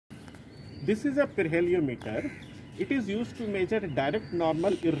This is a pyrheliometer. It is used to measure direct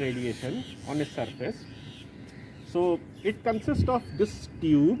normal irradiation on a surface. So it consists of this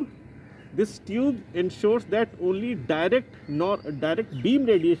tube. This tube ensures that only direct beam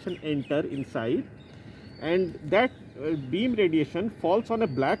radiation enter inside, and that beam radiation falls on a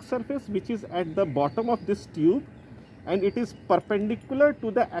black surface which is at the bottom of this tube, and it is perpendicular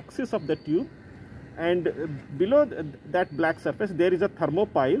to the axis of the tube, and below that black surface there is a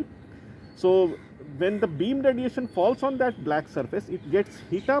thermopile. So when the beam radiation falls on that black surface, it gets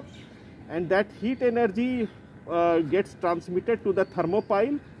heat up, and that heat energy gets transmitted to the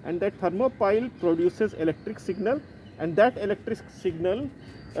thermopile, and that thermopile produces electric signal, and that electric signal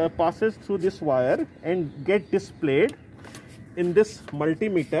passes through this wire and get displayed in this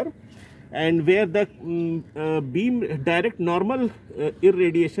multimeter, and where the beam direct normal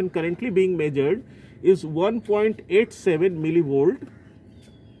irradiation currently being measured is 1.87 millivolt,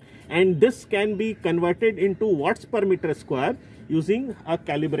 and this can be converted into watts per meter square using a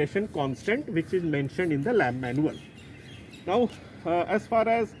calibration constant which is mentioned in the lab manual. Now as far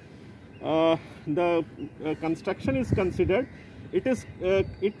as the construction is considered,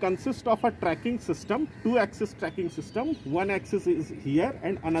 it consists of a tracking system, two-axis tracking system. One axis is here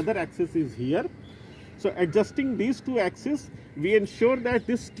and another axis is here. So adjusting these two axes, we ensure that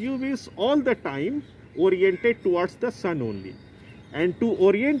this tube is all the time oriented towards the sun only. And to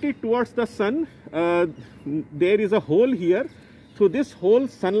orient it towards the sun, there is a hole here. Through this hole,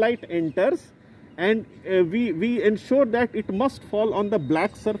 sunlight enters, and we ensure that it must fall on the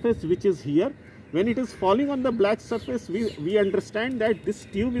black surface which is here. When it is falling on the black surface, we understand that this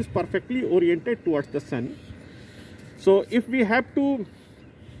tube is perfectly oriented towards the sun. So if we have to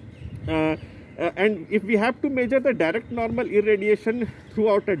measure the direct normal irradiation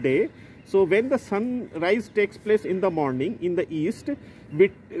throughout a day, so when the sunrise takes place in the morning in the east,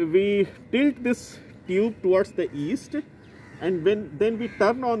 we tilt this tube towards the east, and then we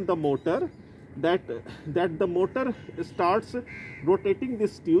turn on the motor, that the motor starts rotating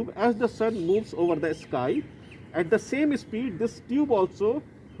this tube as the sun moves over the sky. At the same speed, this tube also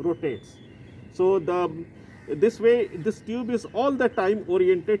rotates. So this way this tube is all the time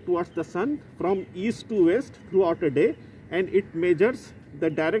oriented towards the sun from east to west throughout a day, and it measures the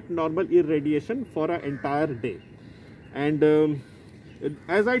direct normal irradiation for an entire day. And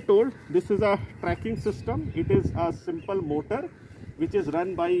as I told, this is a tracking system. It is a simple motor which is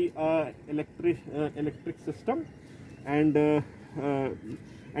run by electric system, and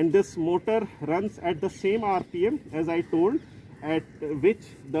this motor runs at the same RPM as I told, at which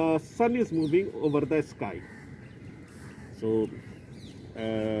the sun is moving over the sky. So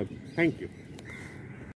thank you.